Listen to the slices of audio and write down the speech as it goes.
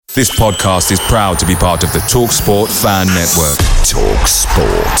This podcast is proud to be part of the TalkSport Fan Network.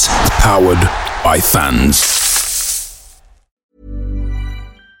 TalkSport. Powered by fans.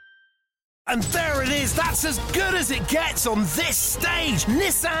 And there it is, that's as good as it gets on this stage.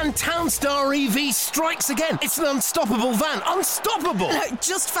 Nissan Townstar EV strikes again. It's an unstoppable van, unstoppable.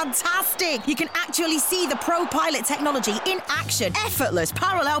 Just fantastic. You can actually see the Pro Pilot technology in action. Effortless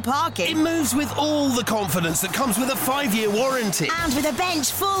parallel parking. It moves with all the confidence that comes with a 5-year warranty. And with a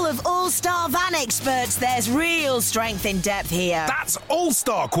bench full of all-star van experts, there's real strength in depth here. That's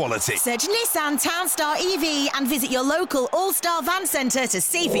all-star quality. Search Nissan Townstar EV and visit your local all-star van centre to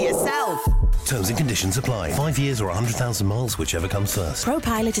see for yourself. Terms and conditions apply. 5 years or 100,000 miles, whichever comes first.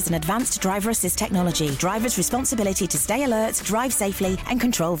 ProPilot is an advanced driver assist technology. Driver's responsibility to stay alert, drive safely, and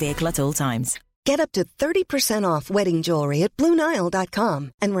control vehicle at all times. Get up to 30% off wedding jewelry at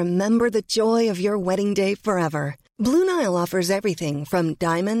BlueNile.com and remember the joy of your wedding day forever. Blue Nile offers everything from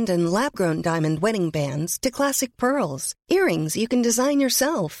diamond and lab-grown diamond wedding bands to classic pearls, earrings you can design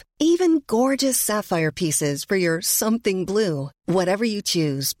yourself, even gorgeous sapphire pieces for your something blue. Whatever you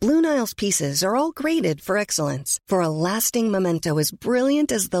choose, Blue Nile's pieces are all graded for excellence, for a lasting memento as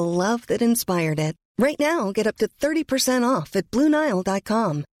brilliant as the love that inspired it. Right now, get up to 30% off at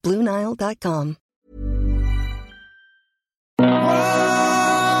BlueNile.com. BlueNile.com.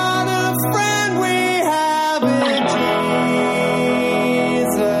 What a friend we have in Jesus.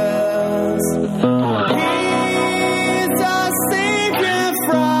 He's our Savior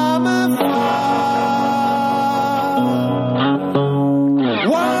from afar.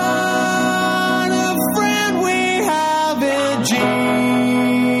 What a friend we have in Jesus.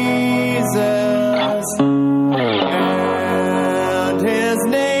 And his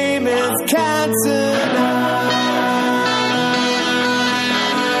name is Cancer.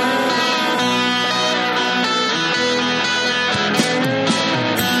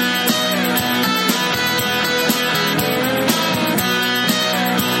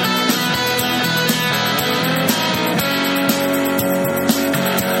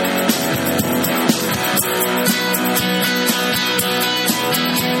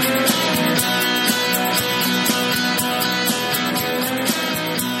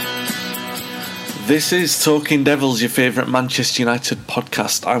 This is Talking Devils, your favourite Manchester United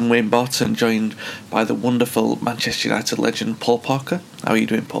podcast. I'm Wayne Barton, joined by the wonderful Manchester United legend Paul Parker. How are you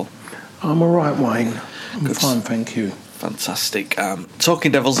doing, Paul? I'm all right, Wayne. I'm fine, thank you. Fantastic.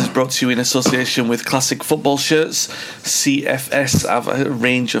 Talking Devils is brought to you in association with Classic Football Shirts. CFS have a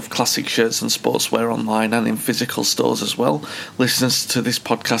range of classic shirts and sportswear online and in physical stores as well. Listeners to this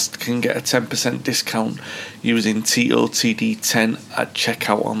podcast can get a 10% discount using TOTD10 at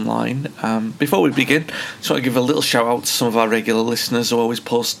checkout online. Before we begin, I just want to give a little shout out to some of our regular listeners who always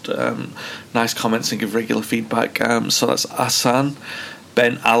post nice comments and give regular feedback. So that's Asan,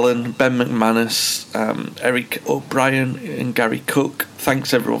 Ben Allen, Ben McManus, Eric O'Brien and Gary Cook.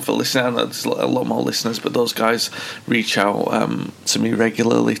 Thanks everyone for listening. I know there's a lot more listeners, but those guys reach out to me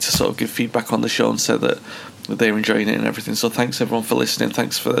regularly to sort of give feedback on the show and say that they're enjoying it and everything. So thanks everyone for listening.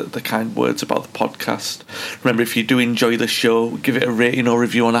 Thanks for the kind words about the podcast. Remember, if you do enjoy the show, give it a rating or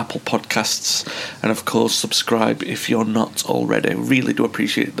review on Apple Podcasts, and of course subscribe if you're not already. Really do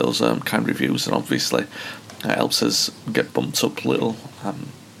appreciate those kind reviews, and obviously it helps us get bumped up little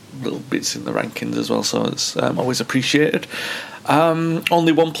bits in the rankings as well, so it's always appreciated.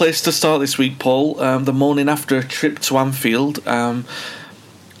 Only one place to start this week, Paul. The morning after a trip to Anfield,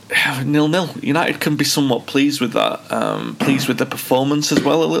 0-0. United can be somewhat pleased with that, pleased with the performance as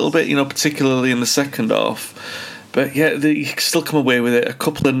well a little bit, particularly in the second half. But yeah, you still come away with it. A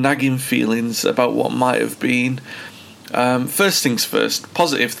couple of nagging feelings about what might have been. First things first,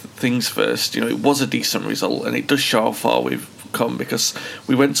 positive things first. It was a decent result, and it does show how far we've come, because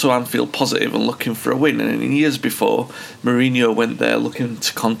we went to Anfield positive and looking for a win, and in years before, Mourinho went there looking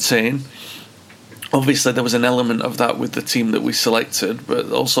to contain. Obviously there was an element of that with the team that we selected,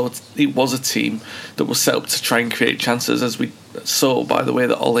 but also it was a team that was set up to try and create chances, as we saw by the way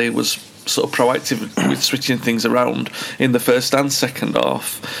that Ole was sort of proactive with switching things around in the first and second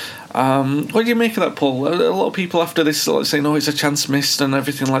half. What do you make of that, Paul? A lot of people after this saying, it's a chance missed and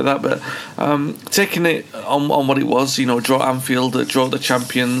everything like that, but taking it on what it was, draw at Anfield, draw at the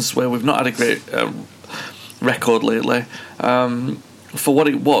champions, where we've not had a great record lately, for what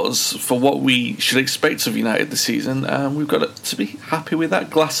it was, for what we should expect of United this season, we've got to be happy with that.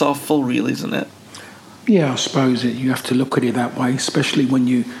 Glass half full, really, isn't it? Yeah, I suppose you have to look at it that way, especially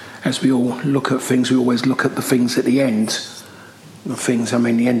when as we all look at things, we always look at the things at the end.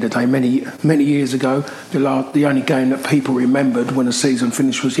 The end of the day, many years ago, the only game that people remembered when the season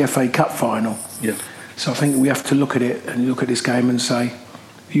finished was the FA Cup final. Yeah. So I think we have to look at it and look at this game and say,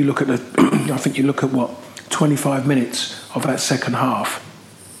 you look at I think you look at 25 minutes of that second half,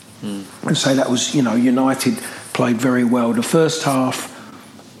 and say that was, United played very well. The first half,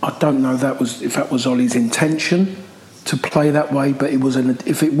 I don't know if that was Ollie's intention to play that way, but it was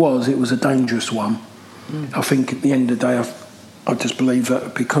it was a dangerous one. I think at the end of the day, I just believe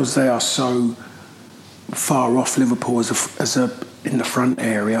that because they are so far off Liverpool as a in the front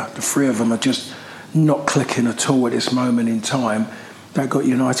area, the three of them are just not clicking at all at this moment in time. That got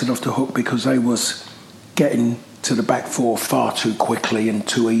United off the hook because they was getting to the back four far too quickly and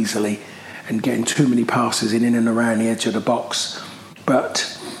too easily, and getting too many passes in and around the edge of the box. But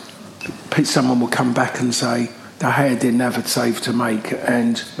someone will come back and say De Gea didn't have a save to make,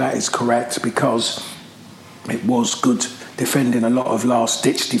 and that is correct because it was good defending, a lot of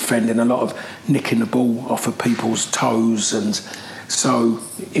last-ditch defending, a lot of nicking the ball off of people's toes, and so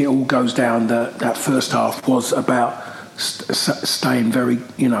it all goes down that first half was about staying very,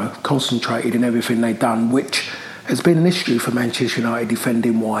 concentrated in everything they've done, which has been an issue for Manchester United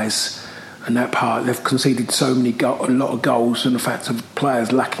defending-wise. And that part, they've conceded a lot of goals, and the fact of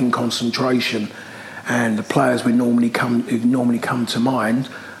players lacking concentration, and the players who normally come to mind,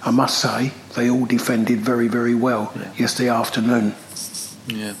 I must say, they all defended very, very well yesterday afternoon.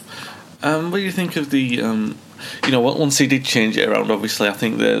 Yeah. What do you think of the... once he did change it around, obviously, I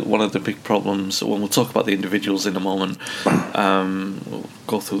think that one of the big problems, when we'll talk about the individuals in a moment, we'll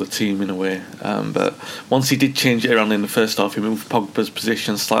go through the team in a way, but once he did change it around in the first half, he moved Pogba's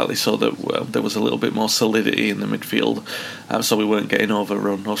position slightly so that there was a little bit more solidity in the midfield, so we weren't getting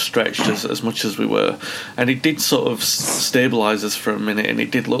overrun or stretched as much as we were, and it did sort of stabilise us for a minute, and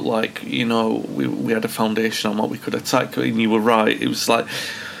it did look like, we had a foundation on what we could attack, and you were right, it was like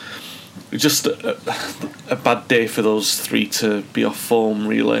just a bad day for those three to be off form,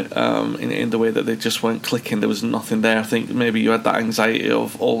 really, in the way that they just weren't clicking. There was nothing there. I think maybe you had that anxiety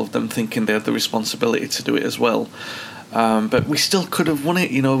of all of them thinking they had the responsibility to do it as well. But we still could have won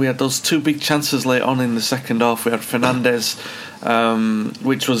it. We had those two big chances late on in the second half. We had Fernandes,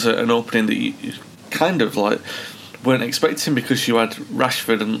 which was an opening that you kind of weren't expecting, because you had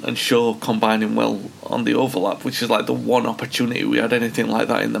Rashford and Shaw combining well on the overlap, which is like the one opportunity we had anything like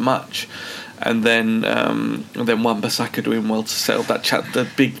that in the match, and then Wan-Bissaka doing well to set up that the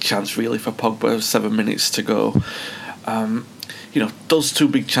big chance really for Pogba, 7 minutes to go. Those two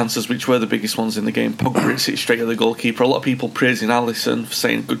big chances, which were the biggest ones in the game, Pogba hits it straight at the goalkeeper. A lot of people praising Alisson for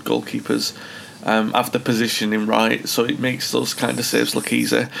saying good goalkeepers have the positioning right, so it makes those kind of saves look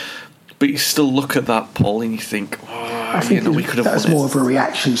easy. But you still look at that, Paul, and you think, I think we could have won it. That's more of a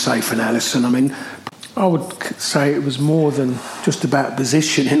reaction save from Alisson. I mean, I would say it was more than just about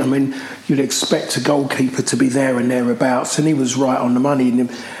positioning. I mean, you'd expect a goalkeeper to be there and thereabouts, and he was right on the money,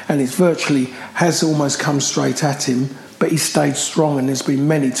 and it virtually has almost come straight at him, but he stayed strong, and there's been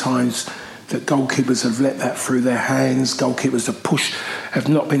many times that goalkeepers have let that through their hands. Goalkeepers have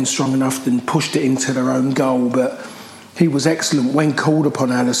not been strong enough and pushed it into their own goal, but he was excellent when called upon,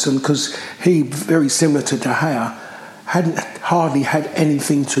 Alisson, because he, very similar to De Gea, hadn't hardly had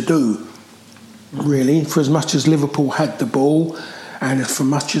anything to do, really, for as much as Liverpool had the ball, and for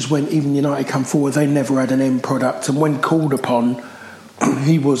much as when even United come forward, they never had an end product. And when called upon,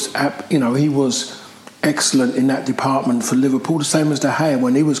 he was excellent in that department for Liverpool. The same as De Gea,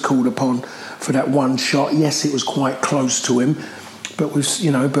 when he was called upon for that one shot. Yes, it was quite close to him. But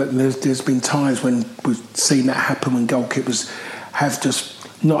there's been times when we've seen that happen, when goalkeepers have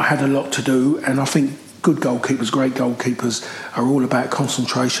just not had a lot to do. And I think good goalkeepers, great goalkeepers, are all about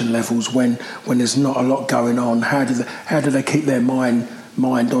concentration levels when there's not a lot going on. How do they keep their mind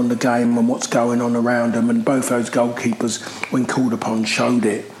on the game and what's going on around them? And both those goalkeepers, when called upon, showed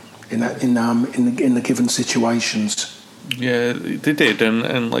it in the given situations. Yeah, they did,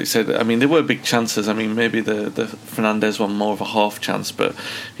 and like I said, I mean, there were big chances. I mean, maybe the Fernandes one more of a half chance, but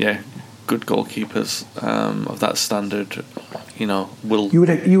yeah, good goalkeepers of that standard, will... You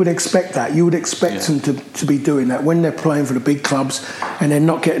would expect that. You would expect them to be doing that when they're playing for the big clubs and they're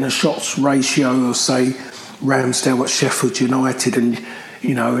not getting a shots ratio of, say, Ramsdale at Sheffield United, and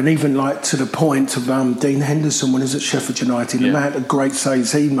even like to the point of Dean Henderson when he was at Sheffield United, the amount of great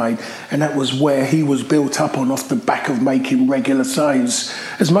saves he made, and that was where he was built up on, off the back of making regular saves,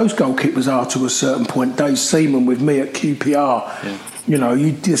 as most goalkeepers are to a certain point. Dave Seaman with me at QPR,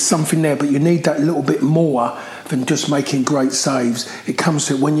 there's something there, but you need that little bit more than just making great saves. It comes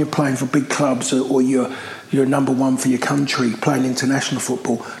to it when you're playing for big clubs, or you're number one for your country, playing international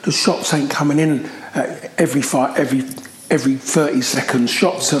football. The shots ain't coming in every 30 seconds.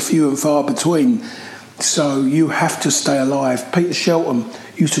 Shots are few and far between, so you have to stay alive. Peter Shelton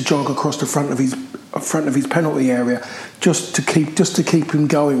used to jog across the front of his front of his penalty area, just to keep him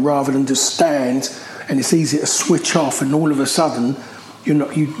going rather than just stand. And it's easy to switch off, and all of a sudden,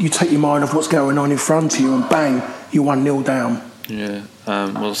 you take your mind off what's going on in front of you, and bang, you're 1-0 down. Yeah,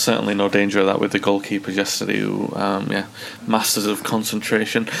 well, certainly no danger of that with the goalkeeper yesterday, who, masters of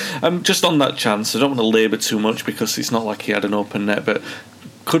concentration. Just on that chance, I don't want to labour too much because it's not like he had an open net, but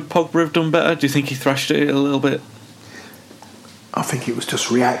could Pogba have done better? Do you think he thrashed it a little bit? I think it was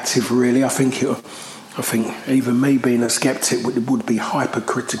just reactive, really. I think even me being a sceptic would be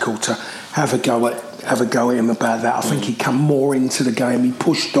hypercritical to have a go at him about that. I think he come more into the game. He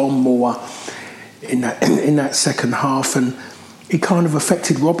pushed on more in that second half, and he kind of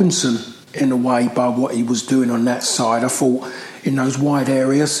affected Robinson in a way by what he was doing on that side. I thought in those wide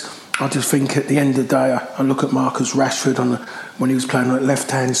areas, I just think at the end of the day, I look at Marcus Rashford when he was playing on the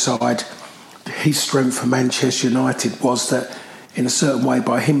left-hand side. His strength for Manchester United was that, in a certain way,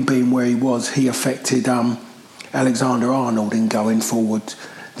 by him being where he was, he affected Alexander-Arnold in going forward.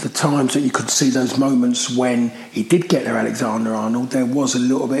 The times that you could see those moments when he did get there, Alexander-Arnold, there was a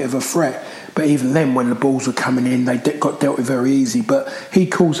little bit of a threat. But even then, when the balls were coming in, they got dealt with very easy. But he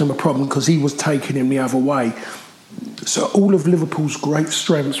caused them a problem because he was taking him the other way. So all of Liverpool's great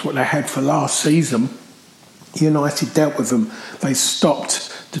strengths, what they had for last season, United dealt with them. They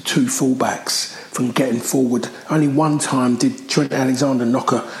stopped the two fullbacks from getting forward. Only one time did Trent Alexander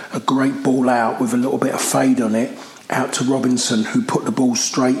knock a great ball out with a little bit of fade on it out to Robinson, who put the ball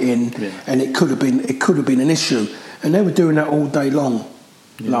straight in, and it could have been an issue. And they were doing that all day long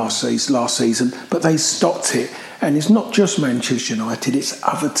last season, but they stopped it. And it's not just Manchester United; it's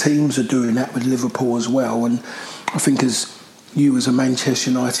other teams are doing that with Liverpool as well. And I think, as you as a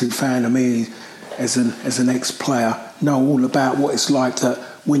Manchester United fan, and me as an ex-player, know all about what it's like that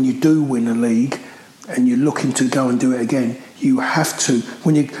when you do win a league and you're looking to go and do it again, you have to.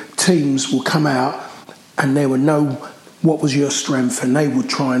 When your teams will come out and they will know what was your strength, and they would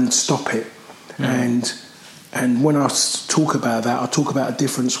try and stop it. And when I talk about that, I talk about a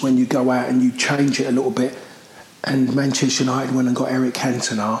difference when you go out and you change it a little bit. And Manchester United went and got Eric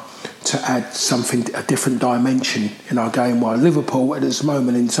Cantona to add a different dimension in our game, while Liverpool at this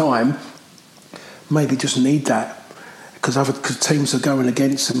moment in time maybe just need that, because teams are going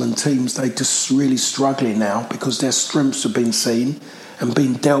against them, and teams, they're just really struggling now because their strengths have been seen and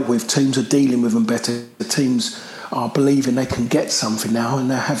been dealt with. Teams are dealing with them better. The teams are believing they can get something now, and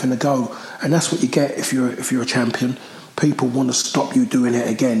they're having a go. And that's what you get if you're a champion. People want to stop you doing it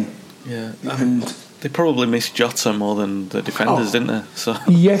again. Yeah, and they probably missed Jota more than the defenders, didn't they? So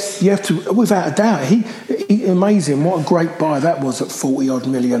yes, you have to, without a doubt. He amazing. What a great buy that was at 40 odd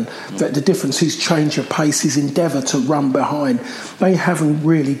million. That the difference, his change of pace, his endeavour to run behind. They haven't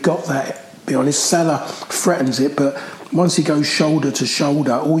really got that. To be honest, Salah threatens it, but once he goes shoulder to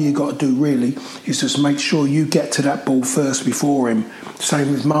shoulder, all you got to do really is just make sure you get to that ball first before him.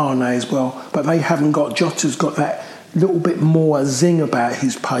 Same with Mane as well. But they haven't got. Jota's got that little bit more zing about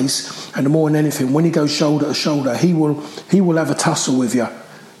his pace, and more than anything, when he goes shoulder to shoulder, he will have a tussle with you,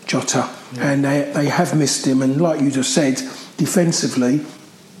 Jota. Yeah. And they have missed him, and like you just said, defensively,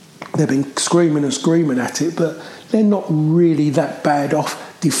 they've been screaming at it, but they're not really that bad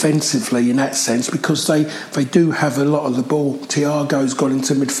off defensively in that sense, because they do have a lot of the ball. Thiago's gone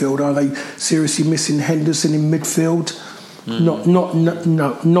into midfield. Are they seriously missing Henderson in midfield? Not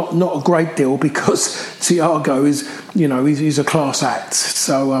a great deal, because Thiago is, he's a class act.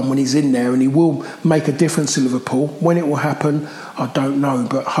 So when he's in there, and he will make a difference to Liverpool. When it will happen, I don't know,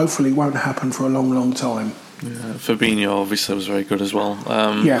 but hopefully it won't happen for a long, long time. Yeah, Fabinho obviously was very good as well.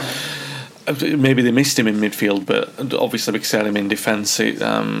 Maybe they missed him in midfield, but obviously because they had him in defence, it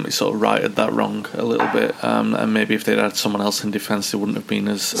sort of righted that wrong a little bit. And maybe if they'd had someone else in defence, they wouldn't have been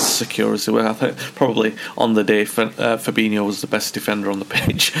as secure as they were. I think probably on the day, Fabinho was the best defender on the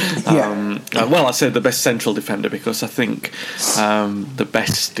pitch. Well, I said the best central defender, because I think the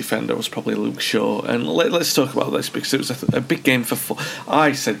best defender was probably Luke Shaw. And let's talk about this, because it was a big game for.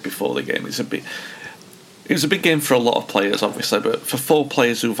 I said before the game, it was a big game for a lot of players, obviously, but for four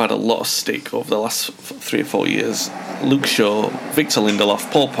players who've had a lot of stick over the last 3 or 4 years: Luke Shaw, Victor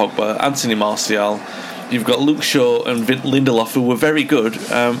Lindelof, Paul Pogba, Anthony Martial. You've got Luke Shaw and Lindelof, who were very good.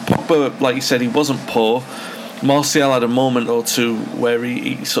 Pogba, like you said, he wasn't poor. Martial had a moment or two where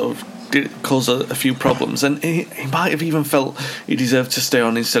he sort of caused a few problems, and he might have even felt he deserved to stay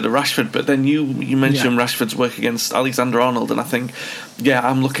on instead of Rashford. But then you mentioned Rashford's work against Alexander-Arnold, and I think,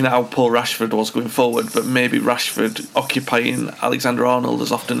 I'm looking at how poor Rashford was going forward, but maybe Rashford occupying Alexander-Arnold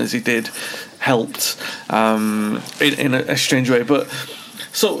as often as he did helped in a strange way. But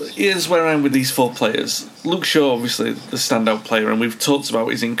So here's where I am with these 4 players. Luke Shaw, obviously the standout player, and we've talked about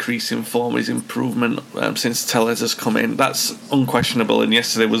his increase in form, his improvement since Tellez has come in. That's unquestionable, and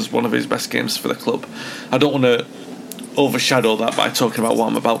yesterday was one of his best games for the club. I don't want to overshadow that by talking about what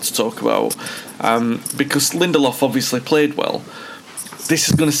I'm about to talk about, because Lindelof obviously played well. This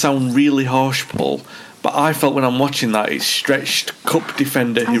is going to sound really harsh, Paul, but I felt when I'm watching that it's stretched cup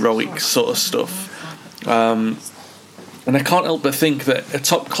defender heroic sort of stuff. And I can't help but think that a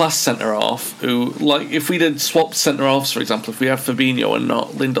top-class centre-half who, like, if we'd had swapped centre-halves, for example, if we had Fabinho and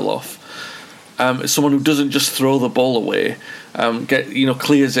not Lindelof, someone who doesn't just throw the ball away,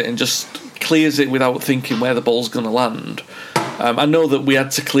 clears it and just clears it without thinking where the ball's going to land. I know that we had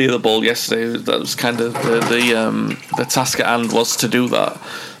to clear the ball yesterday. That was kind of the task at hand, was to do that.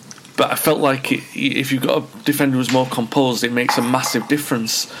 But I felt like if you've got a defender who's more composed, it makes a massive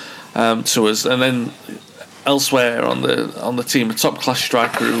difference to us. And then elsewhere on the team, a top class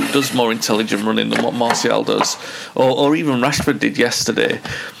striker who does more intelligent running than what Martial does, or even Rashford did yesterday.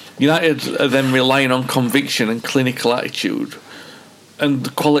 United are then relying on conviction and clinical attitude, and the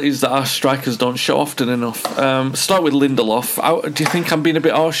qualities that our strikers don't show often enough. Start with Lindelof. Do you think I'm being a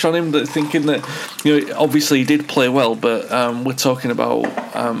bit harsh on him? Thinking that, obviously he did play well, but we're talking about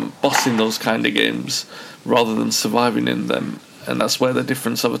bossing those kind of games rather than surviving in them, and that's where the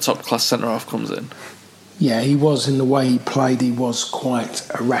difference of a top class centre half comes in. Yeah, he was, in the way he played, he was quite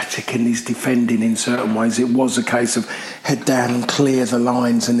erratic in his defending in certain ways. It was a case of head down and clear the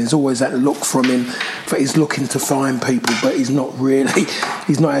lines, and there's always that look from him that he's looking to find people, but he's not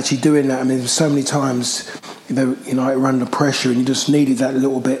actually doing that. I mean, so many times, United were under pressure and you just needed that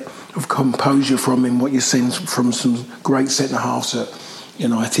little bit of composure from him, what you've seen from some great centre-halves at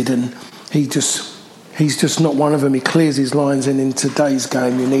United, and he's just not one of them. He clears his lines, and in today's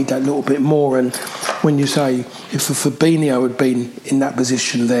game you need that little bit more. And when you say if a Fabinho had been in that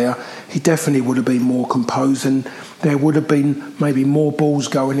position there, he definitely would have been more composed, and there would have been maybe more balls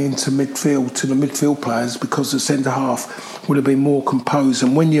going into midfield to the midfield players, because the centre half would have been more composed.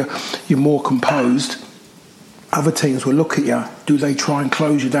 And when you're more composed, other teams will look at you. Do they try and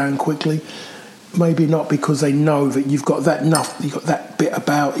close you down quickly? Maybe not, because they know that you've got that bit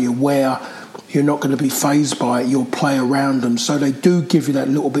about you where you're not going to be fazed by it. You'll play around them. So they do give you that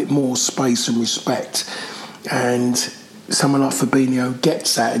little bit more space and respect. And someone like Fabinho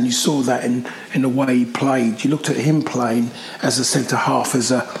gets that, and you saw that in the way he played. You looked at him playing as a centre-half,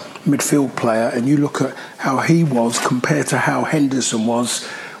 as a midfield player, and you look at how he was compared to how Henderson was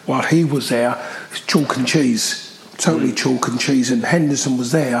while he was there. It's chalk and cheese, totally chalk and cheese. And Henderson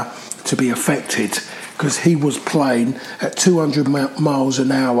was there to be affected because he was playing at 200 miles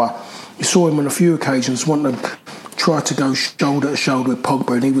an hour. You saw him on a few occasions wanting to try to go shoulder to shoulder with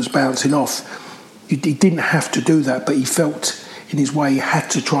Pogba, and he was bouncing off. He didn't have to do that, but he felt in his way he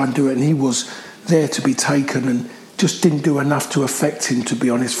had to try and do it, and he was there to be taken, and just didn't do enough to affect him, to be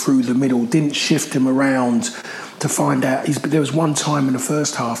honest, through the middle. Didn't shift him around to find out. There was one time in the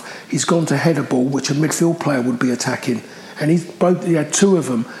first half he's gone to head a ball which a midfield player would be attacking, and he had two of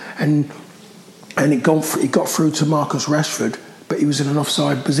them, and it got through to Marcus Rashford, but he was in an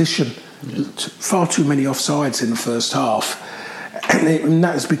offside position. Far too many offsides in the first half, and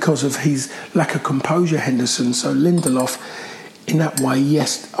that is because of his lack of composure, Henderson. So Lindelof, in that way,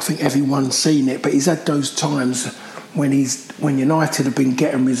 yes, I think everyone's seen it, but he's had those times when United have been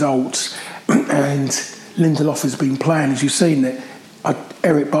getting results and Lindelof has been playing, as you've seen it.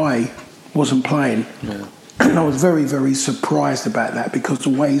 Eric Bailly wasn't playing, and I was very, very surprised about that, because the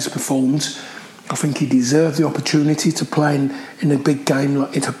way he's performed, I think he deserved the opportunity to play in a big game,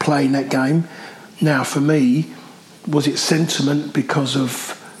 to play in that game. Now, for me, was it sentimental,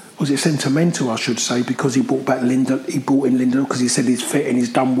 I should say, because he brought in Lindelof because he said he's fit and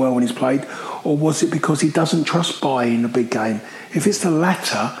he's done well and he's played, or was it because he doesn't trust Bailly in a big game? If it's the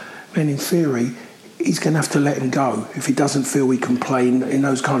latter, then in theory, he's going to have to let him go if he doesn't feel he can play in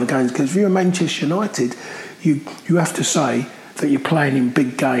those kind of games. Because if you're Manchester United, you have to say that you're playing in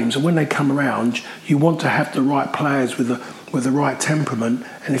big games, and when they come around, you want to have the right players with the right temperament.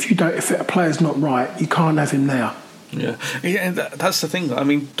 And if a player's not right, you can't have him there. Yeah, that's the thing. I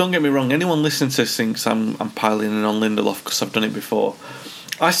mean, don't get me wrong. Anyone listening to this thinks I'm piling in on Lindelof because I've done it before.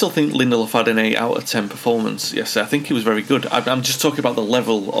 I still think Lindelof had an 8 out of 10 performance yesterday. I think he was very good. I'm just talking about the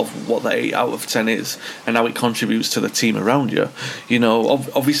level of what that 8 out of 10 is and how it contributes to the team around you.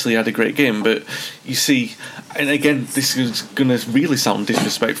 Obviously he had a great game, but you see, and again, this is going to really sound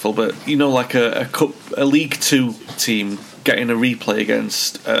disrespectful, but like a League 2 team getting a replay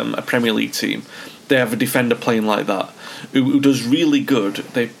against a Premier League team, they have a defender playing like that. who does really good.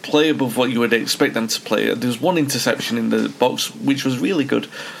 They play above what you would expect them to play. There's one interception in the box which was really good,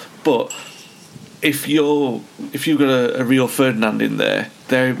 but if you've got a Rio Ferdinand in there,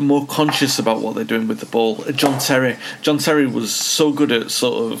 they're more conscious about what they're doing with the ball. John Terry was so good at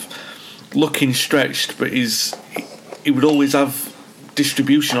sort of looking stretched, but he would always have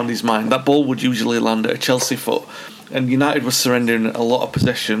distribution on his mind. That ball would usually land at a Chelsea foot, and United was surrendering a lot of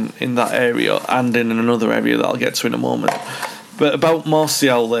possession in that area and in another area that I'll get to in a moment. But about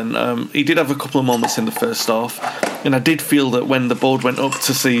Martial then, he did have a couple of moments in the first half, and I did feel that when the board went up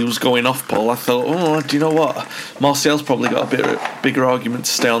to see who was going off, Paul, I thought, oh, do you know what? Martial's probably got a bigger argument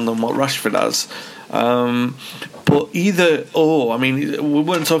to stay on than what Rashford has. But I mean, we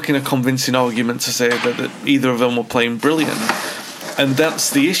weren't talking a convincing argument to say that either of them were playing brilliant. And that's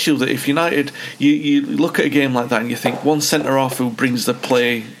the issue, that if United, you look at a game like that and you think one centre-half who brings the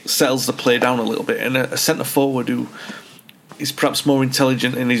play, settles the play down a little bit, and a centre-forward who is perhaps more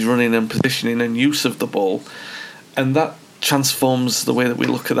intelligent in his running and positioning and use of the ball, and that transforms the way that we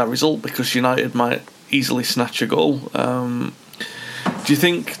look at that result, because United might easily snatch a goal. Do you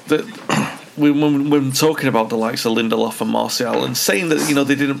think that when talking about the likes of Lindelof and Martial and saying that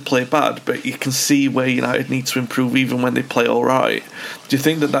they didn't play bad, but you can see where United need to improve even when they play all right, do you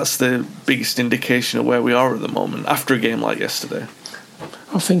think that that's the biggest indication of where we are at the moment after a game like yesterday?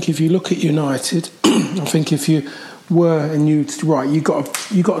 I think if you look at United, I think if you were and you got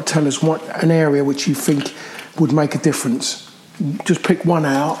to tell us an area which you think would make a difference. Just pick one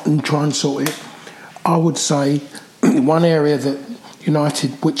out and try and sort it. I would say one area that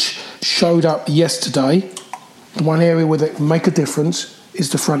United, which showed up yesterday, the one area where they make a difference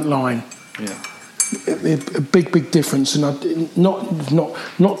is the front line. Yeah, a big difference, and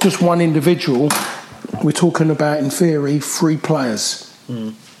not just one individual. We're talking about, in theory, 3 players.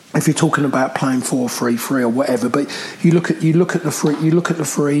 If you're talking about playing 4-3-3 or whatever, but you look at the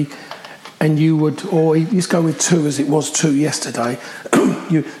three, and you would, or let's go with 2 as it was 2 yesterday.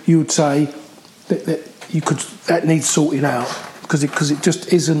 you would say that needs sorting out, because it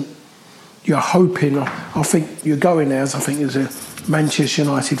just isn't. You're hoping. I think you're going there as a Manchester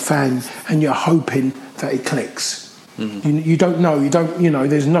United fan, and you're hoping that it clicks. You don't know.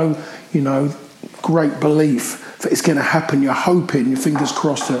 There's no great belief that it's going to happen. You're hoping, your fingers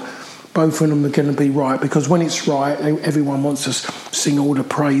crossed, that both of them are going to be right, because when it's right, everyone wants to sing all the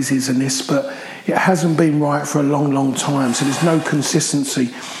praises and this, but it hasn't been right for a long time, so there's no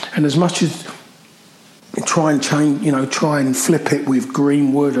consistency. And as much as you try and change, try and flip it with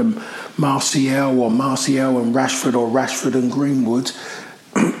Greenwood and Martial, or Martial and Rashford, or Rashford and Greenwood,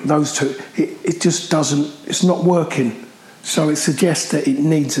 those two, it just doesn't, it's not working. So it suggests that it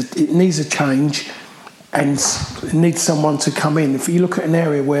needs a change, and it needs someone to come in. If you look at an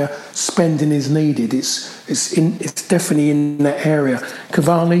area where spending is needed, it's definitely in that area.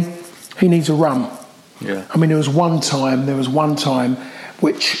 Cavani, he needs a run. Yeah. I mean, there was one time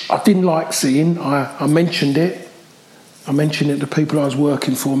which I didn't like seeing. I mentioned it. I mentioned it to people I was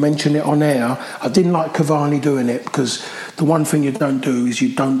working for, mentioned it on air. I didn't like Cavani doing it, because the one thing you don't do is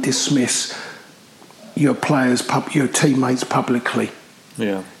you don't dismiss your players, your teammates publicly.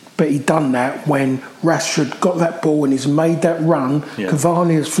 Yeah. But he done that when Rashford got that ball and he's made that run. Yeah.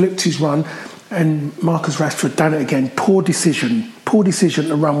 Cavani has flipped his run, and Marcus Rashford done it again. Poor decision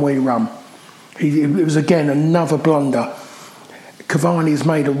to run where he run. It was again another blunder. Cavani has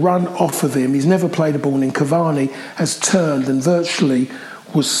made a run off of him. He's never played a ball in. Cavani has turned and virtually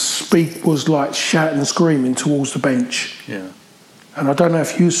was like shouting and screaming towards the bench. Yeah. And I don't know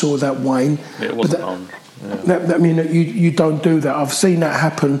if you saw that, Wayne. It wasn't on. Yeah. You don't do that. I've seen that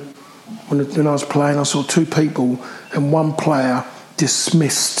happen when I was playing. I saw 2 people, and one player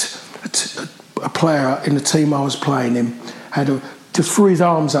dismissed a player in the team I was playing in. Just threw his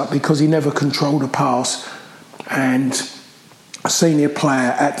arms up because he never controlled a pass, and a senior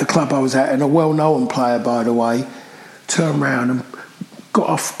player at the club I was at, and a well-known player, by the way, turned round and got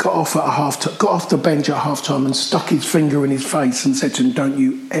off the bench at half time and stuck his finger in his face and said to him, "Don't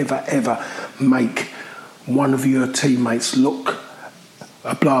you ever make one of your teammates look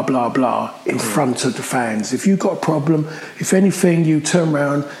blah blah blah in front of the fans. If you've got a problem, if anything, you turn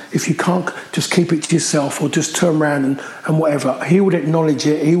around. If you can't, just keep it to yourself, or just turn around and whatever." He would acknowledge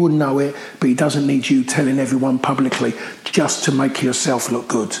it, he would know it, but he doesn't need you telling everyone publicly just to make yourself look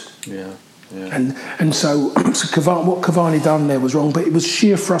good. Yeah. And so what Cavani done there was wrong, but it was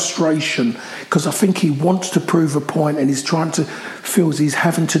sheer frustration, because I think he wants to prove a point, and he's feels he's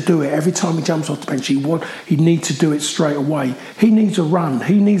having to do it every time he jumps off the bench. He needs to do it straight away. He needs a run.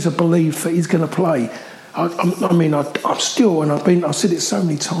 He needs a belief that he's going to play. I've said it so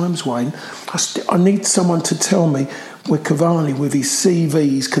many times, Wayne. I need someone to tell me where Cavani, with his CV,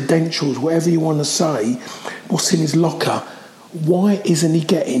 his credentials, whatever you want to say, what's in his locker, why isn't he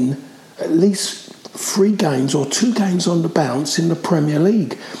getting at least 3 games or 2 games on the bounce in the Premier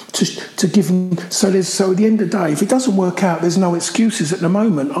League to give him? So at the end of the day, if it doesn't work out, there's no excuses at the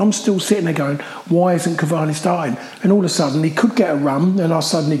moment. I'm still sitting there going, why isn't Cavani starting? And all of a sudden he could get a run, and I'll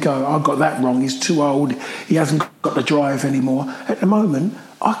suddenly go, I got that wrong, he's too old, he hasn't got the drive anymore. At the moment,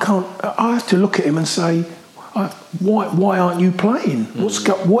 I have to look at him and say, why aren't you playing?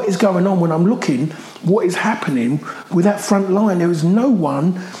 What is going on? When I'm looking, what is happening with that front line? There is no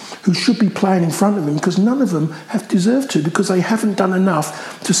one who should be playing in front of him, because none of them have deserved to, because they haven't done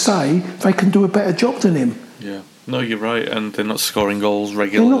enough to say they can do a better job than him. Yeah, no, you're right, and they're not scoring goals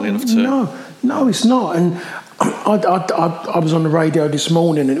regularly enough to. No, it's not. And I was on the radio this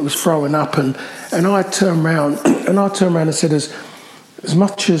morning, and it was throwing up, and I turned around and said, as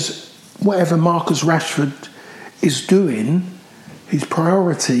much as whatever Marcus Rashford is doing, his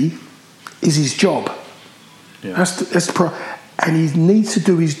priority is his job. Yeah. And he needs to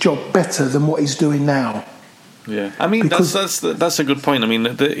do his job better than what he's doing now. Yeah, I mean, that's a good point. I mean,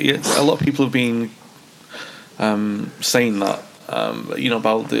 a lot of people have been saying that,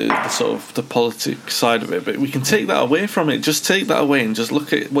 about the sort of the politics side of it, but we can take that away from it. Just take that away and just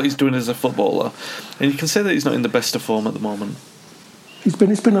look at what he's doing as a footballer, and you can say that he's not in the best of form at the moment. It's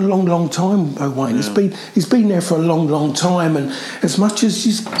been a long time, Wayne. Yeah. He's been there for a long time, and as much as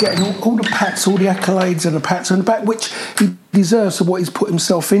he's getting all the pats, all the accolades and the pats on the back, which he deserves for what he's put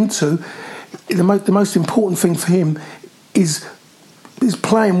himself into, the most important thing for him is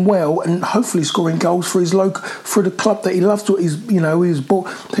playing well and hopefully scoring goals for the club that he loves.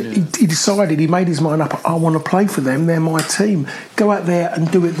 He decided, he made his mind up, I want to play for them, they're my team. Go out there and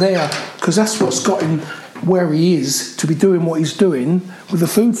do it there, because that's what's got him where he is, to be doing what he's doing with the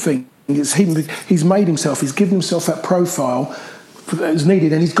food thing. It's him. He's made himself, he's given himself that profile that was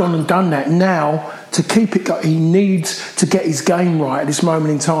needed, and he's gone and done that. Now, to keep it going, he needs to get his game right at this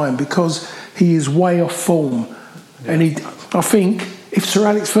moment in time, because he is way off form. Yeah. And I think if Sir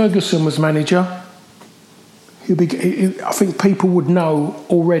Alex Ferguson was manager, I think people would know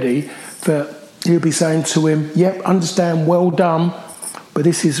already that he'll be saying to him, yep, understand, well done, but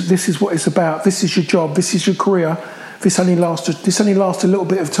this is what it's about. This is your job. This is your career. This only lasts a little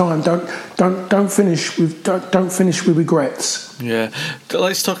bit of time. Don't finish with regrets. Yeah,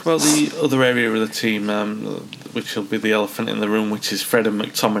 let's talk about the other area of the team, which will be the elephant in the room, which is Fred and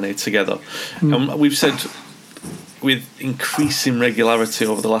McTominay together. We've said with increasing regularity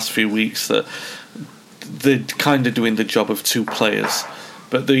over the last few weeks that they're kind of doing the job of 2 players.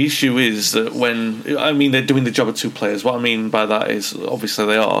 But the issue is that they're doing the job of 2 players. What I mean by that is, obviously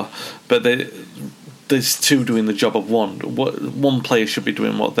they are, but there's 2 doing the job of 1. One player should be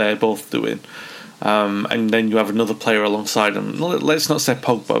doing what they're both doing. And then you have another player alongside them. Let's not say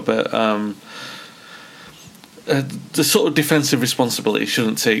Pogba, but the sort of defensive responsibility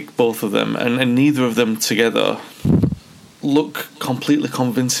shouldn't take both of them. And neither of them together look completely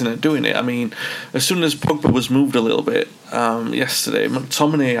convincing at doing it. I mean, as soon as Pogba was moved a little bit yesterday,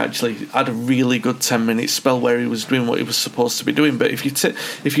 McTominay actually had a really good 10-minute spell where he was doing what he was supposed to be doing. But if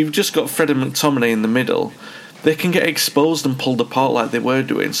you've just got Fred and McTominay in the middle, they can get exposed and pulled apart like they were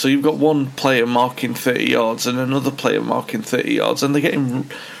doing. So you've got one player marking 30 yards and another player marking 30 yards, and they're getting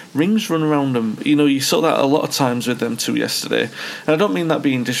rings run around them. You saw that a lot of times with them 2 yesterday. And I don't mean that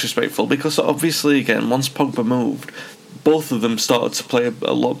being disrespectful, because obviously, again, once Pogba moved, both of them started to play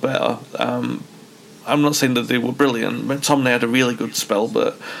a lot better. I'm not saying that they were brilliant. McTominay had a really good spell,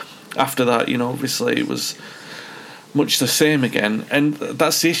 but after that, obviously it was much the same again. And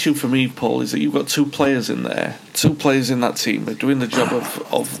that's the issue for me, Paul, is that you've got 2 players in there, 2 players in that team are doing the job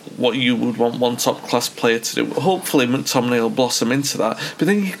of what you would want one top-class player to do. Hopefully McTominay will blossom into that. But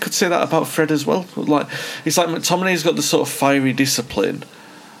then you could say that about Fred as well. It's like McTominay's got the sort of fiery discipline,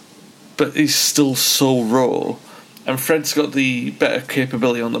 but he's still so raw. And Fred's got the better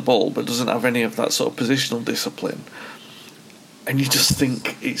capability on the ball, but doesn't have any of that sort of positional discipline. And you just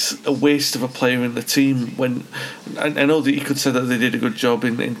think it's a waste of a player in the team. When I know that you could say that they did a good job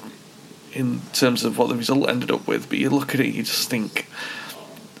in terms of what the result ended up with, but you look at it, you just think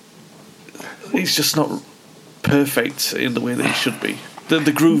he's just not perfect in the way that he should be.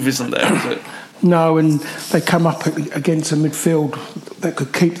 The groove isn't there, is it? No, and they come up against a midfield that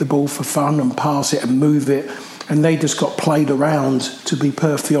could keep the ball for fun and pass it and move it. And they just got played around, to be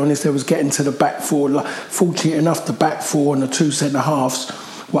perfectly honest. They was getting to the back 4. Fortunate enough, the back 4 and the 2 centre-halves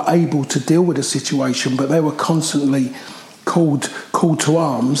were able to deal with the situation, but they were constantly called to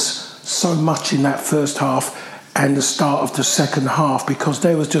arms so much in that first half. and the start of the second half, because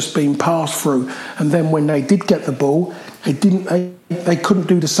they was just being passed through. And then when they did get the ball, they couldn't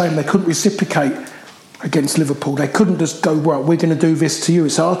do the same. They couldn't reciprocate against Liverpool. They couldn't just go, right, we're going to do this to you.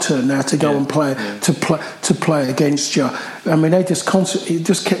 It's our turn now to go and play to play against you. I mean, they just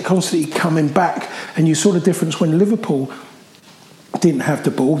kept constantly coming back, and you saw the difference when Liverpool didn't have the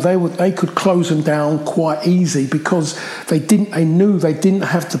ball. They could close them down quite easy, because they knew they didn't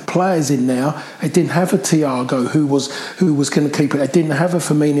have the players in there. They didn't have a Thiago who was going to keep it. They didn't have a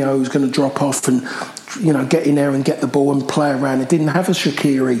Firmino who was going to drop off and get in there and get the ball and play around. They didn't have a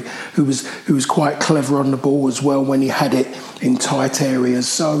Shaqiri who was quite clever on the ball as well when he had it in tight areas.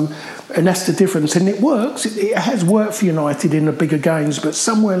 So, and that's the difference. And it works. It has worked for United in the bigger games, but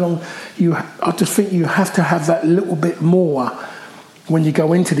somewhere along, I just think you have to have that little bit more when you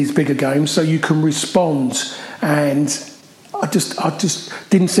go into these bigger games, so you can respond. And I just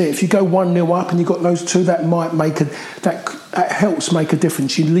didn't see it. If you go 1-0 up and you've got those two, that might make that helps make a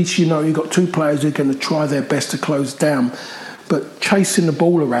difference. At least you've got two players who are going to try their best to close down. But chasing the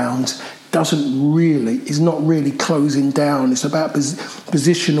ball around is not really closing down. It's about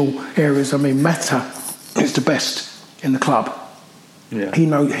positional areas. I mean, Mata is the best in the club. Yeah.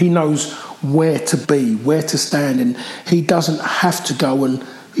 He knows where to be, where to stand, and he doesn't have to go and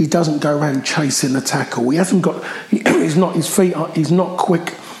he doesn't go around chasing a tackle. He hasn't got. He's not. His feet. He's not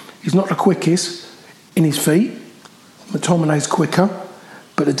quick. He's not the quickest in his feet. McTominay's quicker,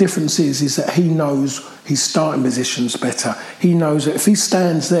 but the difference is that he knows his starting positions better. He knows that if he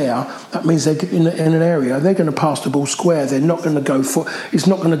stands there, that means they're in an area. They're going to pass the ball square. They're not going to go it's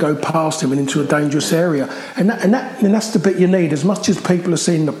not going to go past him and into a dangerous area. And that's the bit you need. As much as people are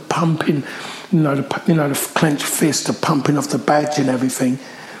seeing the pumping, the clenched fist, the pumping off the badge and everything.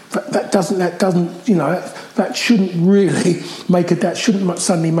 That shouldn't really that shouldn't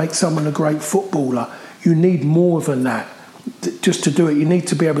suddenly make someone a great footballer. You need more than that. Just to do it, you need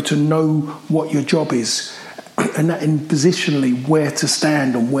to be able to know what your job is, and that in positionally where to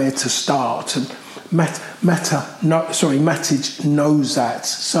stand and where to start. And Matic knows that,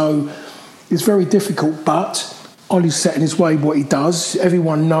 so it's very difficult. But Ollie's set in his way what he does.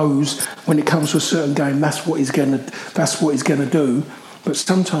 Everyone knows when it comes to a certain game, that's what he's going to do. But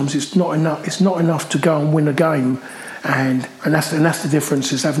sometimes it's not enough. It's not enough to go and win a game. And that's the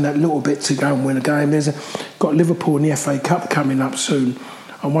difference, is having that little bit to go and win a game. Got Liverpool in the FA Cup coming up soon.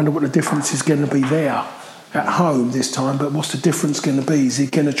 I wonder what the difference is going to be there at home this time. But what's the difference going to be? Is he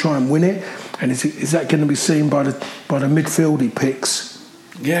going to try and win it? And is that going to be seen by the midfield he picks?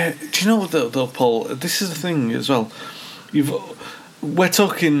 Yeah. Do you know what though, Paul? This is the thing as well. We're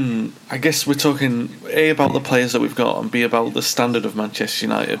talking A, about the players that we've got, and B, about the standard of Manchester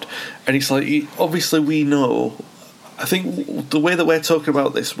United. And it's like, obviously we know. I think the way that we're talking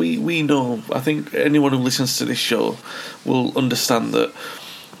about this, we know. I think anyone who listens to this show will understand that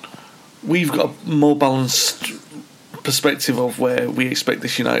we've got a more balanced perspective of where we expect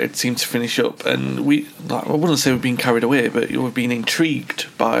this United team to finish up, and I wouldn't say we've been carried away, but we've been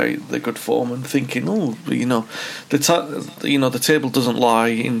intrigued by the good form and thinking, the table doesn't lie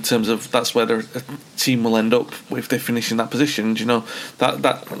in terms of that's where a team will end up if they finish in that position.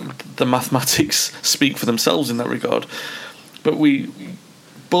 That the mathematics speak for themselves in that regard. But we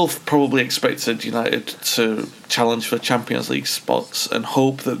both probably expected United to challenge for Champions League spots and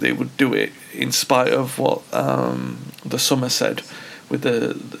hope that they would do it, in spite of what the summer said with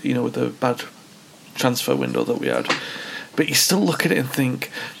the bad transfer window that we had. But you still look at it and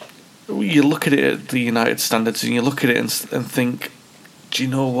think, you look at it at the United standards, and you look at it and think, do you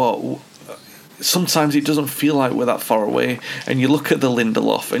know what? Sometimes it doesn't feel like we're that far away. And you look at the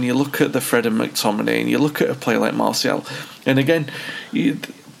Lindelof, and you look at the Fred and McTominay, and you look at a player like Martial, and again,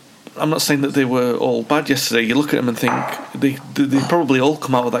 I'm not saying that they were all bad yesterday. You look at them and think they probably all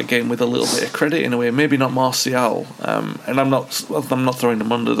come out of that game with a little bit of credit in a way. Maybe not Martial, and I'm not throwing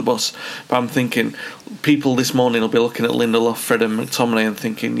them under the bus, but I'm thinking people this morning will be looking at Lindelof, Fred and McTominay and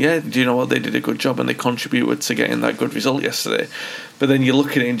thinking, yeah, do you know what, they did a good job and they contributed to getting that good result yesterday. But then you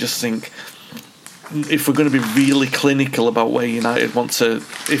look at it and just think, if we're going to be really clinical about where United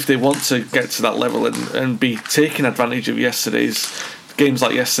if they want to get to that level and be taking advantage of yesterday's games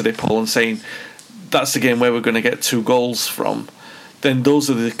like yesterday, Paul, and saying that's the game where we're going to get 2 goals from, then those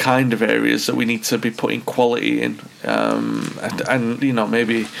are the kind of areas that we need to be putting quality in. And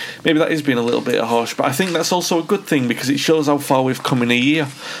maybe that is being a little bit harsh, but I think that's also a good thing, because it shows how far we've come in a year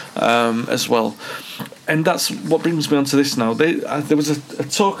as well. And that's what brings me on to this now. There was a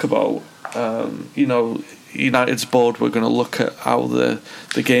talk about United's board were going to look at how the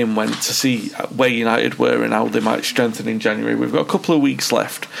game went to see where United were and how they might strengthen in January. We've got a couple of weeks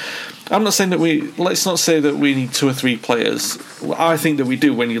left, I'm not saying that let's not say that we need 2 or 3 players. I think that we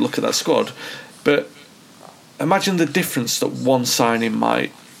do when you look at that squad. But imagine the difference that one signing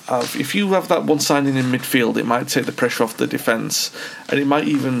might have. If you have that one signing in midfield, it might take the pressure off the defence, and it might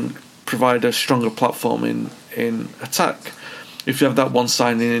even provide a stronger platform in attack. If you have that one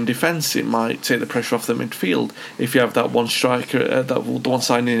signing in defence, it might take the pressure off the midfield. If you have that one striker, that one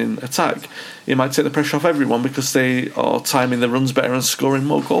signing in attack, it might take the pressure off everyone because they are timing the runs better and scoring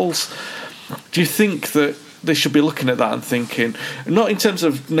more goals. Do you think that they should be looking at that and thinking, not in terms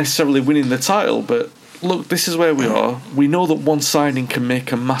of necessarily winning the title, but look, this is where we are. We know that one signing can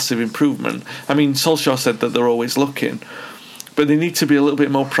make a massive improvement. I mean, Solskjaer said that they're always looking, but they need to be a little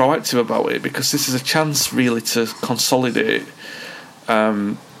bit more proactive about it because this is a chance really to consolidate.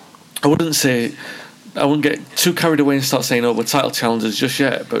 I wouldn't get too carried away and start saying, we're title challengers just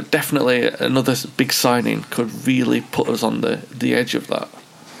yet, but definitely another big signing could really put us on the edge of that.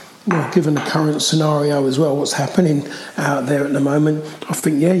 Well, given the current scenario as well, what's happening out there at the moment, I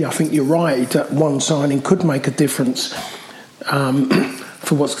think you're right that one signing could make a difference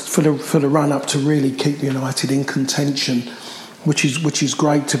for the run up to really keep United in contention, which is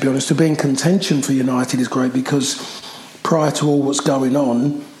great, to be honest. To be in contention for United is great because prior to all what's going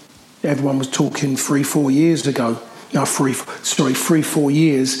on, everyone was talking 3-4 years ago. No, 3-4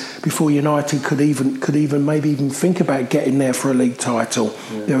 years before United could even maybe think about getting there for a league title.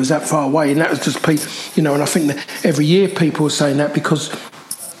 Yeah. It was that far away, and that was just and I think that every year people were saying that because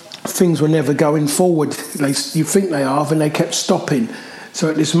things were never going forward. You think they are, and they kept stopping. So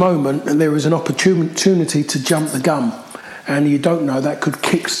at this moment, there is an opportunity to jump the gun. And you don't know, that could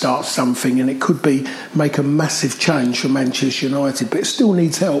kickstart something, and it could make a massive change for Manchester United. But it still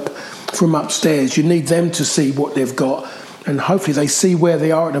needs help from upstairs. You need them to see what they've got, and hopefully they see where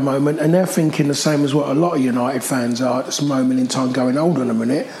they are at the moment, and they're thinking the same as what a lot of United fans are at this moment in time, going, hold on a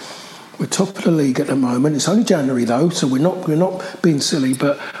minute, we're top of the league at the moment. It's only January though, so we're not being silly,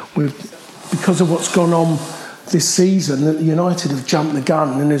 but because of what's gone on this season, that United have jumped the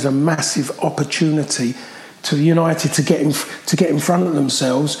gun, and there's a massive opportunity to United to get in front of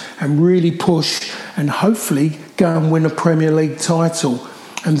themselves and really push and hopefully go and win a Premier League title.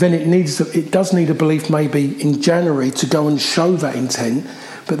 And then it does need a belief maybe in January to go and show that intent.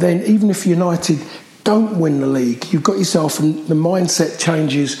 But then even if United don't win the league, you've got yourself, and the mindset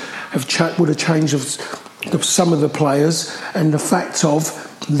changes would have changed of some of the players, and the fact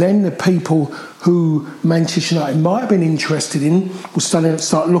of then the people who Manchester United might have been interested in will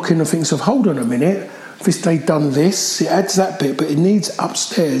start looking and think, hold on a minute, if they've done this, it adds that bit, but it needs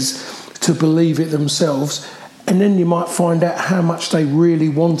upstairs to believe it themselves, and then you might find out how much they really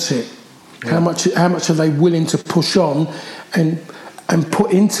want it, how much are they willing to push on and put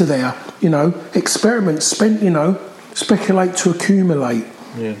into their experiment, speculate to accumulate.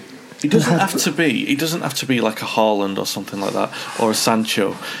 Yeah. He doesn't have to be like a Haaland or something like that, or a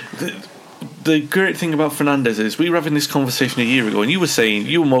Sancho. The great thing about Fernandes is we were having this conversation a year ago, and you were saying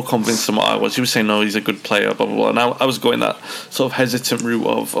you were more convinced than what I was. You were saying, no, he's a good player, blah, blah, blah. And I was going that sort of hesitant route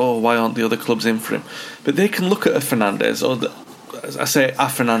of, why aren't the other clubs in for him? But they can look at a Fernandes,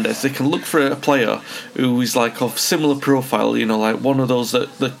 they can look for a player who is like of similar profile, like one of those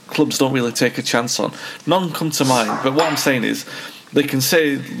that the clubs don't really take a chance on. None come to mind, but what I'm saying is they can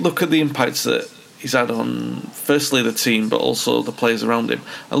say, look at the impacts that he's had on, firstly, the team, but also the players around him.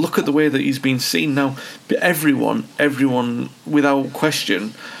 And look at the way that he's been seen now. But everyone, without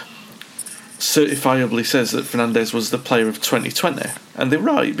question, certifiably says that Fernandes was the player of 2020. And they're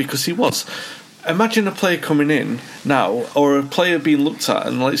right, because he was. Imagine a player coming in now, or a player being looked at,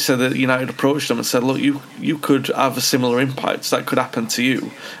 and let's say that United approached them and said, look, you could have a similar impact. That could happen to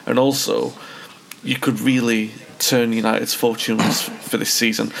you. And also, you could really turn United's fortunes for this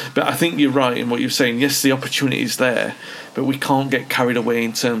season. But I think you're right in what you're saying. Yes, the opportunity is there, but we can't get carried away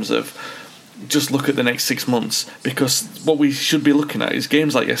in terms of just look at the next 6 months, because what we should be looking at is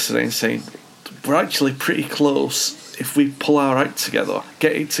games like yesterday and saying we're actually pretty close. If we pull our act together,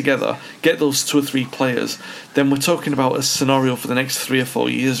 get it together, get those 2 or 3 players, then we're talking about a scenario for the next 3 or 4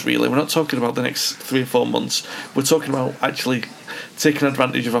 years, really. We're not talking about the next 3 or 4 months. We're talking about actually taking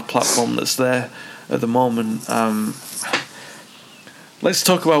advantage of a platform that's there at the moment. Let's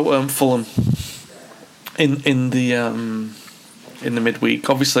talk about Fulham in the midweek.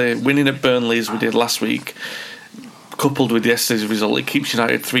 Obviously, winning at Burnley as we did last week, coupled with yesterday's result, it keeps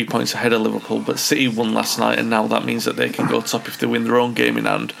United 3 points ahead of Liverpool. But City won last night, and now that means that they can go top if they win their own game in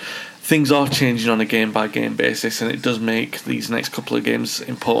hand. Things are changing on a game-by-game basis, and it does make these next couple of games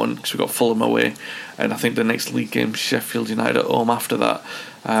important, because we've got Fulham away, and I think the next league game, Sheffield United at home after that.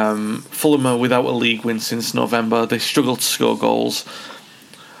 Fulham are without a league win since November. They struggle to score goals.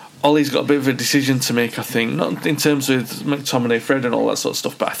 Ollie's got a bit of a decision to make, I think, not in terms of McTominay, Fred and all that sort of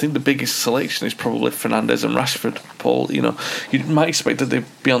stuff, but I think the biggest selection is probably Fernandes and Rashford. Paul, you might expect that they'd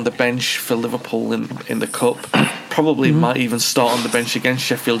be on the bench for Liverpool in the Cup, probably might even start on the bench against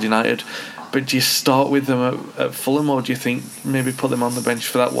Sheffield United, but do you start with them at Fulham, or do you think maybe put them on the bench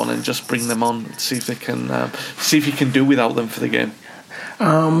for that one and just bring them on, see if you can do without them for the game?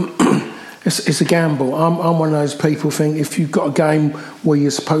 It's a gamble. I'm one of those people who think if you've got a game where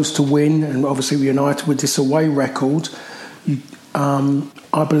you're supposed to win, and obviously with United with this away record,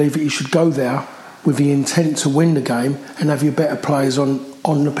 I believe that you should go there with the intent to win the game and have your better players on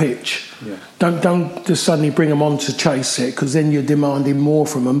the pitch. Yeah. Don't just suddenly bring them on to chase it, because then you're demanding more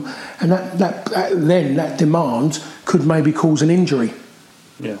from them, and that demand could maybe cause an injury.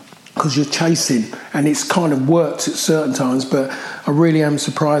 Yeah. Because you're chasing, and it's kind of worked at certain times, but I really am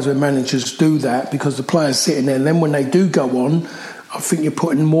surprised when managers do that, because the players sitting there, and then when they do go on, I think you're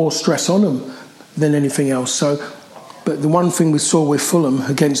putting more stress on them than anything else. So, but the one thing we saw with Fulham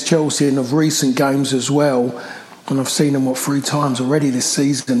against Chelsea and of recent games as well, and I've seen them 3 times already this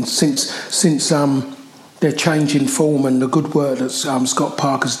season since their change in form and the good work that Scott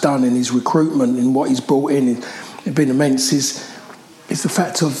Parker's done in his recruitment and what he's brought in, it's been immense. Is the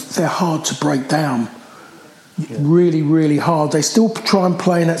fact of they're hard to break down. Yeah. Really, really hard. They still try and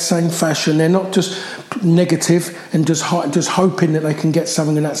play in that same fashion. They're not just negative and just hoping that they can get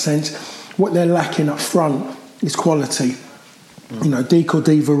something in that sense. What they're lacking up front is quality. Deco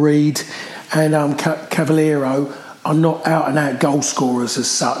Diva Reid and Cavaliero are not out-and-out goal scorers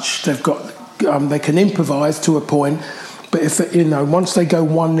as such. They've got they can improvise to a point, but if once they go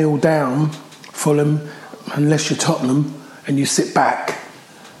 1-0 down, Fulham, unless you're Tottenham, and you sit back,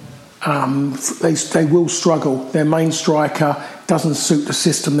 they will struggle. Their main striker doesn't suit the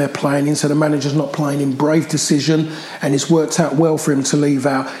system they're playing in, so the manager's not playing in. Brave decision, and it's worked out well for him to leave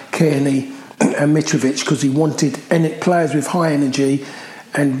out Kearney and Mitrovic, because he wanted players with high energy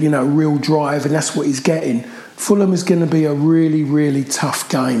and real drive, and that's what he's getting. Fulham is going to be a really, really tough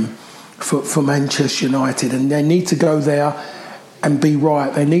game for Manchester United, and they need to go there and be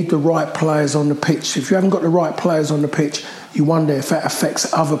right. They need the right players on the pitch. If you haven't got the right players on the pitch, you wonder if that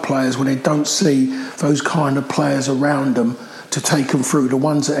affects other players when they don't see those kind of players around them to take them through, the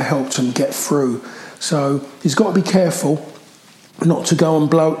ones that helped them get through. So he's got to be careful not to go and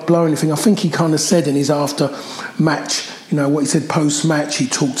blow anything. I think he kind of said in his after-match, what he said post-match, he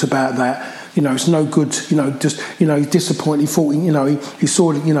talked about that. It's no good, he's disappointed. He thought, he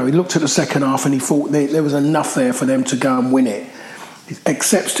saw, he looked at the second half and he thought there was enough there for them to go and win it.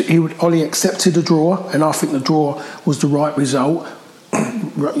 Ollie accepted a draw, and I think the draw was the right result.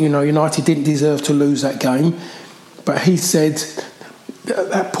 United didn't deserve to lose that game, but he said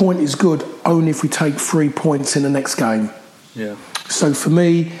that point is good only if we take 3 points in the next game. Yeah. So for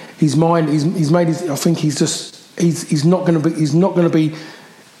me, he's made his. I think he's not going to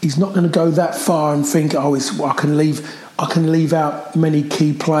go that far and think, I can leave out many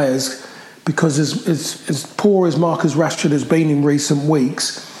key players. Because as poor as Marcus Rashford has been in recent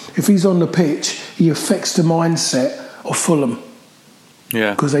weeks, if he's on the pitch, he affects the mindset of Fulham.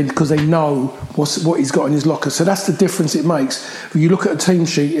 Yeah. Because they know what he's got in his locker. So that's the difference it makes. When you look at a team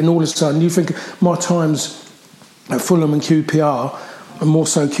sheet and all of a sudden you think my times at Fulham and QPR, and more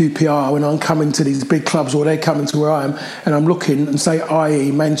so QPR, when I'm coming to these big clubs or they're coming to where I am, and I'm looking and say,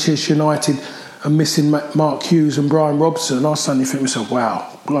 i.e. Manchester United are missing Mark Hughes and Brian Robson, and I suddenly think to myself,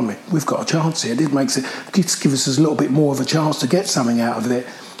 wow, blimey, we've got a chance here. This makes it gives us a little bit more of a chance to get something out of it.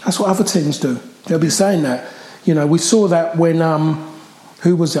 That's what other teams do. They'll be saying that. We saw that when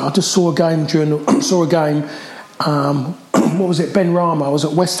who was it? I just saw a game what was it? Ben Rama. I was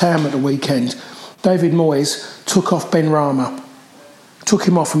at West Ham at the weekend. David Moyes took off Ben Rama. Took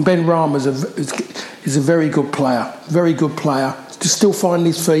him off, and Ben Rama is a very good player. Very good player. Still finding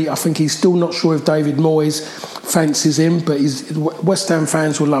his feet. I think he's still not sure if David Moyes fancies him, but West Ham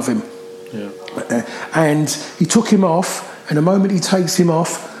fans will love him. Yeah. And he took him off, and the moment he takes him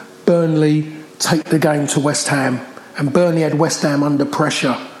off, Burnley take the game to West Ham. And Burnley had West Ham under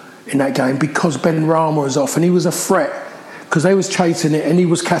pressure in that game because Ben Rama was off, and he was a threat because they was chasing it and he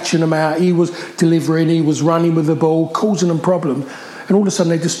was catching them out, he was delivering, he was running with the ball, causing them problems. And all of a sudden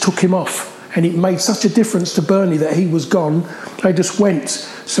they just took him off. And it made such a difference to Burnley that he was gone. They just went.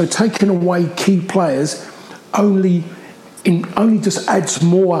 So taking away key players only just adds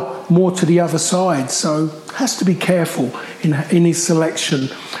more to the other side. So has to be careful in his selection.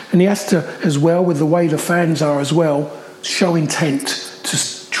 And he has to, as well, with the way the fans are as well, show intent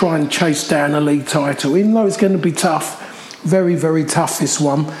to try and chase down a league title. Even though it's going to be tough, very, very tough, this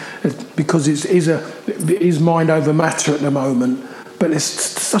one, because it is mind over matter at the moment. But it's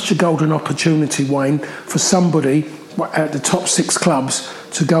such a golden opportunity, Wayne, for somebody at the top 6 clubs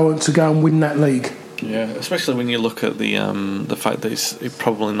to go and win that league. Yeah, especially when you look at the fact that it's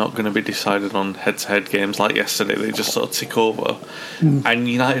probably not going to be decided on head-to-head games like yesterday. They just sort of tick over, and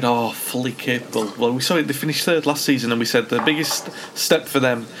United are fully capable. Well, we saw it. They finished 3rd last season, and we said the biggest step for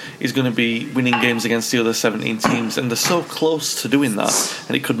them is going to be winning games against the other 17 teams, and they're so close to doing that,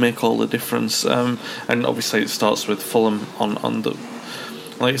 and it could make all the difference. And obviously, it starts with Fulham on the.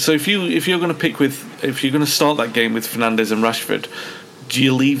 So if you're going to start that game with Fernandes and Rashford, do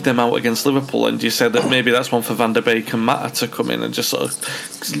you leave them out against Liverpool, and do you say that maybe that's one for Van der Beek and Mata to come in and just sort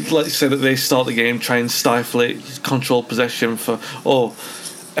of, let's say that they start the game, try and stifle it, control possession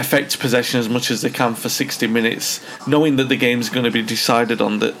affect possession as much as they can for 60 minutes, knowing that the game's going to be decided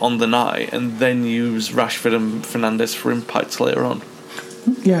on the night, and then use Rashford and Fernandes for impact later on?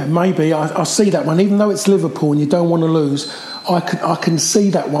 Yeah, maybe. I see that one. Even though it's Liverpool and you don't want to lose, I can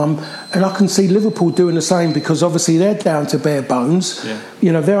see that one, and I can see Liverpool doing the same, because obviously they're down to bare bones. Yeah.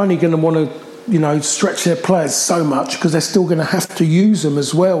 You know, they're only going to want to, stretch their players so much because they're still going to have to use them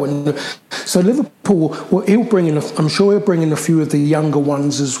as well. And so Liverpool, well, I'm sure he'll bring in a few of the younger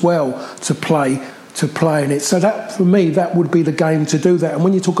ones as well to play in it. So that, for me, that would be the game to do that. And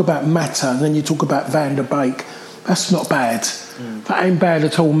when you talk about Mata and then you talk about Van der Beek, that's not bad. That ain't bad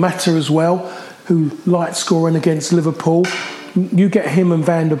at all. Mata as well, who liked scoring against Liverpool. You get him and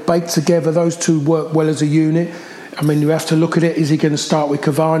Van der Beek together, those two work well as a unit. I mean, you have to look at it. Is he going to start with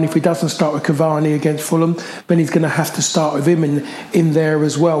Cavani? If he doesn't start with Cavani against Fulham, then he's going to have to start with him in there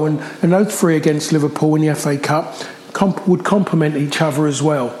as well. And those 3 against Liverpool in the FA Cup would complement each other as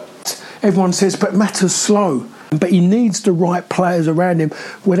well. Everyone says, but Mata's slow. But he needs the right players around him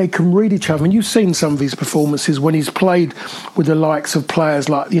where they can read each other. And you've seen some of his performances when he's played with the likes of players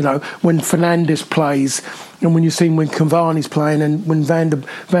like, when Fernandes plays, and when you've seen when Cavani's playing, and when Van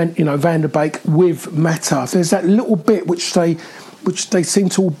der Beek with Mata. There's that little bit which they seem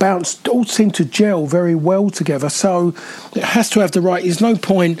to all seem to gel very well together. So it has to have the right. There's no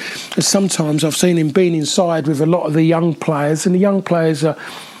point, as sometimes I've seen him being inside with a lot of the young players, and the young players are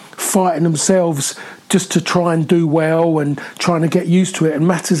fighting themselves just to try and do well and trying to get used to it. And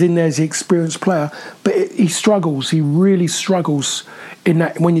Mata's in there as the experienced player, but he struggles. He really struggles in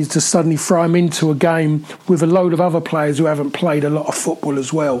that when you just suddenly throw him into a game with a load of other players who haven't played a lot of football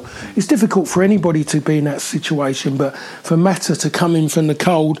as well. It's difficult for anybody to be in that situation, but for Mata to come in from the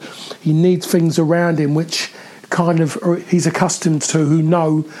cold, he needs things around him which kind of he's accustomed to, who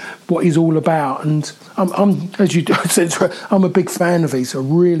know what he's all about. And I'm as you said, I'm a big fan of his, a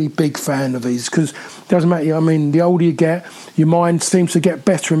really big fan of his, because it doesn't matter. I mean, the older you get, your mind seems to get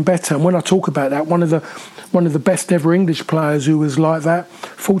better and better. And when I talk about that, one of the best ever English players who was like that,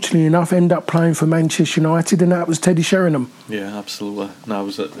 fortunately enough, ended up playing for Manchester United, and that was Teddy Sheringham. Yeah, absolutely. No,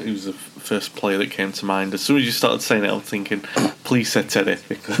 he was the first player that came to mind. As soon as you started saying it, I'm thinking, please say Teddy,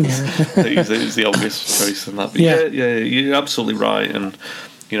 because it was the obvious choice in that. But yeah, you're absolutely right. And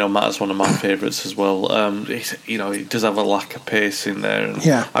Matt's one of my favourites as well. He does have a lack of pace in there, and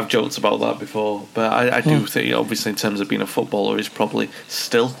I've joked about that before. But I do think, obviously, in terms of being a footballer, he's probably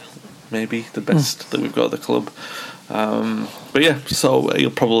still maybe the best that we've got at the club. But yeah, so he'll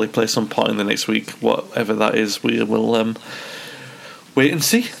probably play some part in the next week, whatever that is. We will wait and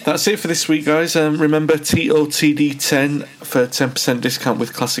see. That's it for this week, guys. Remember, TOTD10 for 10% discount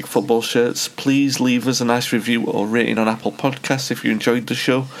with classic football shirts. Please leave us a nice review or rating on Apple Podcasts if you enjoyed the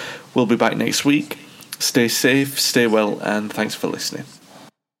show. We'll be back next week. Stay safe, stay well, and thanks for listening.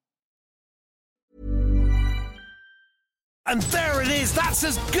 And there it is, that's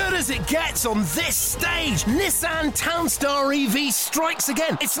as good as it gets on this stage. Nissan Townstar EV strikes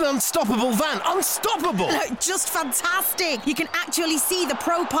again. It's an unstoppable van, unstoppable. Just fantastic. You can actually see the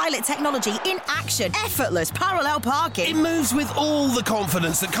Pro Pilot technology in action. Effortless parallel parking. It moves with all the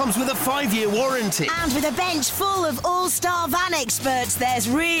confidence that comes with a 5-year warranty. And with a bench full of all-star van experts, there's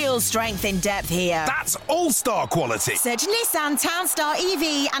real strength in depth here. That's all-star quality. Search Nissan Townstar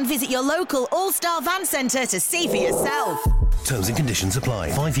EV and visit your local all-star van centre to see for yourself. Terms and conditions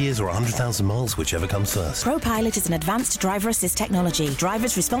apply. 5 years or 100,000 miles, whichever comes first. ProPilot is an advanced driver assist technology.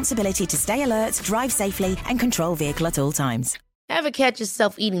 Driver's responsibility to stay alert, drive safely, and control vehicle at all times. Ever catch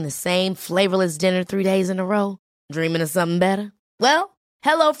yourself eating the same flavorless dinner 3 days in a row? Dreaming of something better? Well,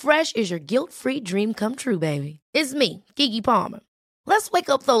 HelloFresh is your guilt-free dream come true, baby. It's me, Keke Palmer. Let's wake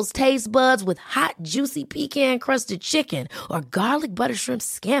up those taste buds with hot, juicy pecan-crusted chicken or garlic butter shrimp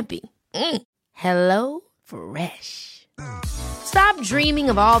scampi. Hello Fresh. Stop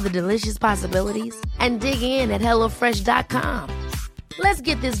dreaming of all the delicious possibilities and dig in at HelloFresh.com. Let's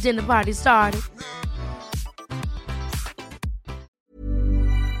get this dinner party started.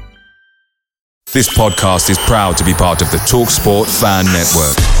 This podcast is proud to be part of the TalkSport Fan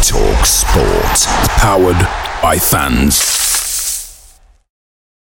Network. TalkSport. Powered by fans.